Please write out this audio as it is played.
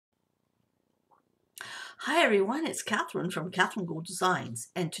Hi everyone, it's Catherine from Catherine Gold Designs,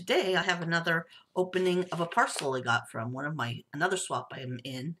 and today I have another opening of a parcel I got from another swap I'm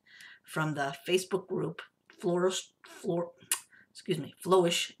in from the Facebook group Flowish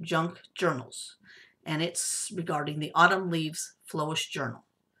Junk Journals, and it's regarding the Autumn Leaves Flowish Journal.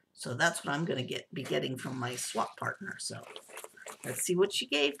 So that's what I'm going to be getting from my swap partner. So let's see what she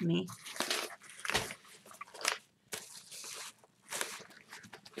gave me.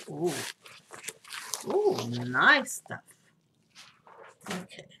 Ooh, ooh, nice stuff.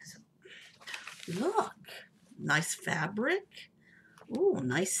 Okay, so look, nice fabric. Ooh,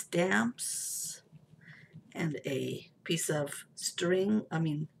 nice stamps and a piece of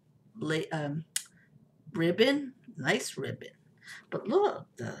ribbon. Nice ribbon. But look,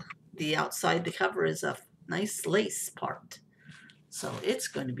 the outside, the cover is a nice lace part. So it's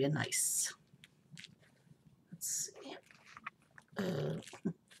going to be a nice. Let's see.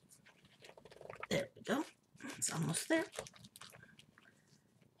 There we go. It's almost there.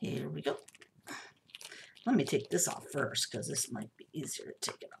 Here we go. Let me take this off first because this might be easier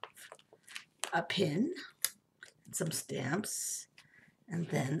to take it off. A pin, and some stamps, and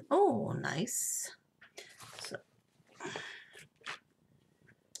then, oh, nice. So,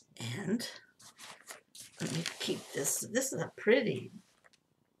 and let me keep this. This is a pretty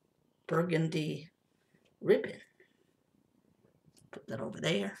burgundy ribbon. Put that over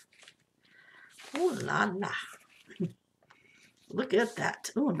there. Oh la la. Look at that.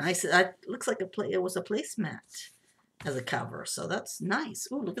 Oh, nice. It looks like it was a placemat as a cover. So that's nice.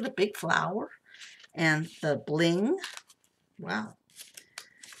 Oh, look at the big flower and the bling. Wow.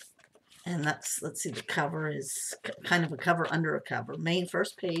 And let's see, the cover is kind of a cover under a cover. Main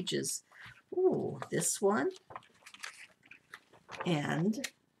first page is, ooh, this one. And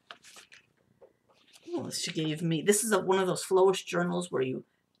she gave me, this is one of those Flowish journals where you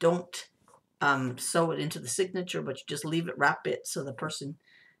don't sew it into the signature, but you just leave it, wrap it, so the person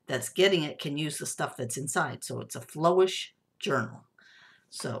that's getting it can use the stuff that's inside. So it's a Flowish journal.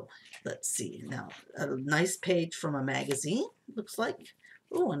 So let's see now, a nice page from a magazine, looks like.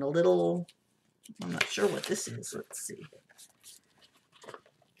 Oh, and a little, I'm not sure what this is. Let's see.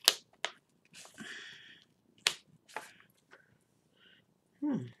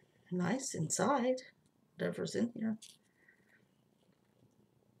 Nice inside, whatever's in here.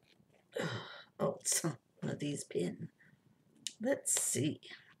 Oh, it's one of these pins. Let's see.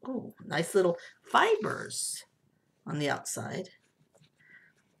 Oh, nice little fibers on the outside.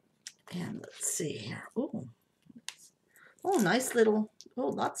 And let's see here. Oh, nice little,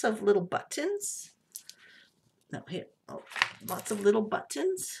 lots of little buttons. No, here. Oh, lots of little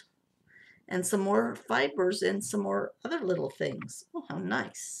buttons. And some more fibers and some more other little things. Oh, how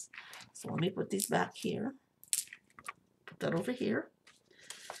nice. So let me put these back here. Put that over here.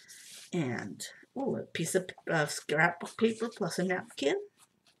 And, oh, a piece of scrapbook paper plus a napkin.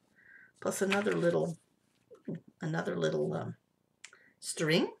 Plus another little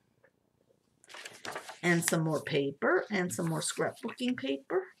string. And some more paper and some more scrapbooking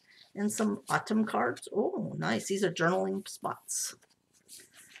paper. And some autumn cards. Oh, nice. These are journaling spots.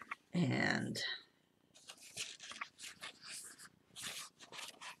 And,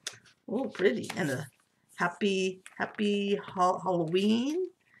 oh, pretty. And a happy Halloween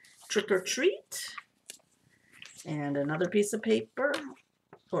trick or treat. And another piece of paper,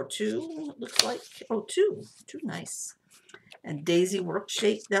 or two, looks like. Oh, two nice. And daisy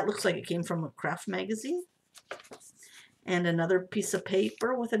worksheet, that looks like it came from a craft magazine. And another piece of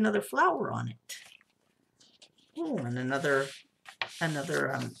paper with another flower on it. Oh, and another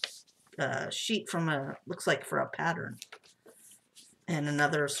sheet from looks like for a pattern. And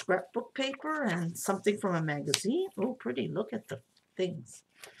another scrapbook paper and something from a magazine. Oh, pretty. Look at the things.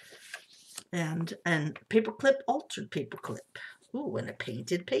 And paper clip, altered paper clip. Ooh, and a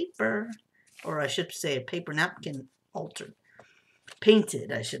painted paper. Or I should say a paper napkin altered.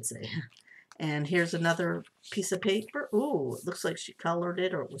 Painted, I should say. And here's another piece of paper. Ooh, it looks like she colored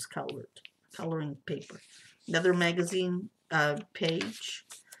it, or it was colored. Coloring paper. Another magazine page.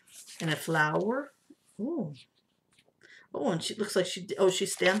 And a flower. Ooh. Oh, and she looks like she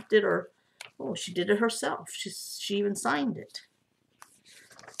stamped it, or she did it herself. She even signed it.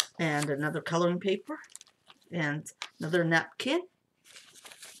 And another coloring paper, and another napkin.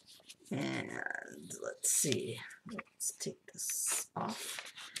 And let's see. Let's take this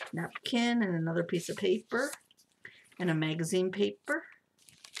off. Napkin and another piece of paper and a magazine paper.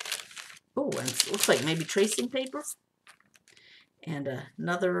 Oh, and it looks like maybe tracing paper. And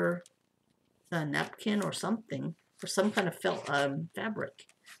another napkin or something, or some kind of fabric.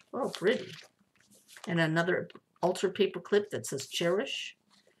 Oh, pretty. And another altered paper clip that says cherish.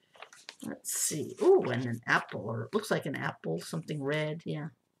 Let's see. Oh, and an apple, or it looks like an apple, something red. Yeah.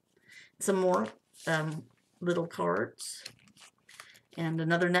 Some more little cards. And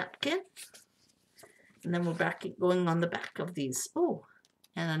another napkin. And then we're back going on the back of these. Oh,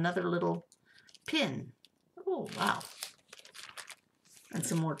 and another little pin. Oh, wow. And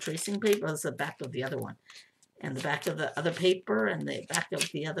some more tracing paper. That's the back of the other one. And the back of the other paper, and the back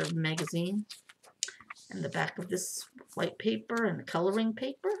of the other magazine. And the back of this white paper and the coloring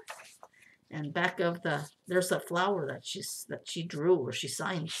paper. And back of there's a flower that she drew or she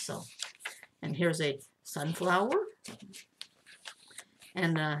signed. So, and here's a sunflower.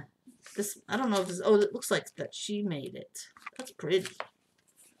 And this, I don't know if this, oh, it looks like that she made it. That's pretty.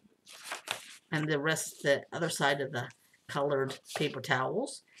 And the rest, the other side of the colored paper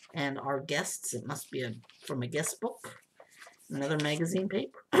towels. And our guests, it must be from a guest book. Another magazine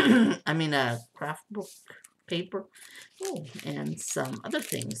paper. I mean a craft book paper. Oh, and some other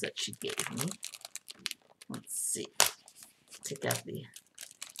things that she gave me. Let's see. Take out the,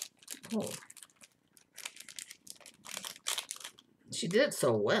 oh. She did it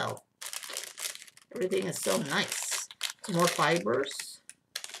so well. Everything is so nice. Some more fibers.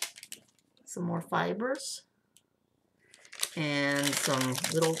 Some more fibers. And some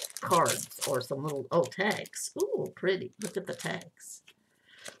little cards or some little, oh, tags. Ooh, pretty. Look at the tags.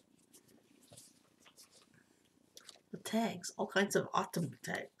 The tags. All kinds of autumn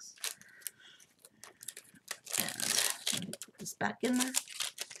tags. And let me put this back in there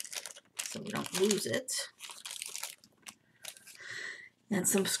so we don't lose it. And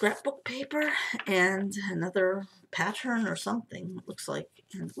some scrapbook paper and another pattern or something, it looks like.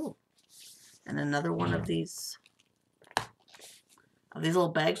 And, ooh, and another one of these little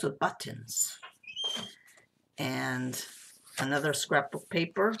bags with buttons. And another scrapbook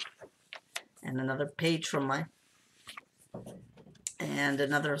paper. And another page from my, and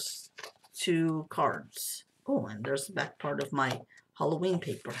another 2 cards. Oh, and there's the back part of my Halloween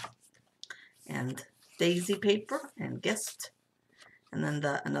paper. And daisy paper and guest. And then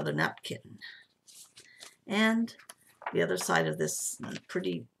another napkin. And the other side of this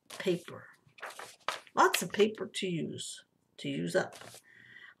pretty paper. Lots of paper to use up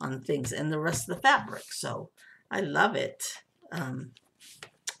on things, and the rest of the fabric. So I love it.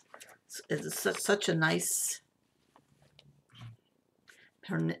 It's such a nice,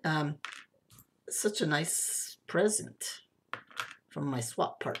 such a nice present from my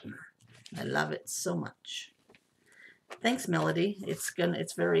swap partner. I love it so much. Thanks, Melody. It's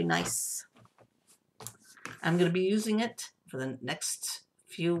very nice. I'm gonna be using it for the next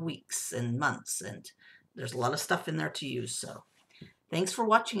few weeks and months, and there's a lot of stuff in there to use. So thanks for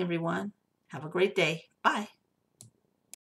watching, everyone. Have a great day. Bye.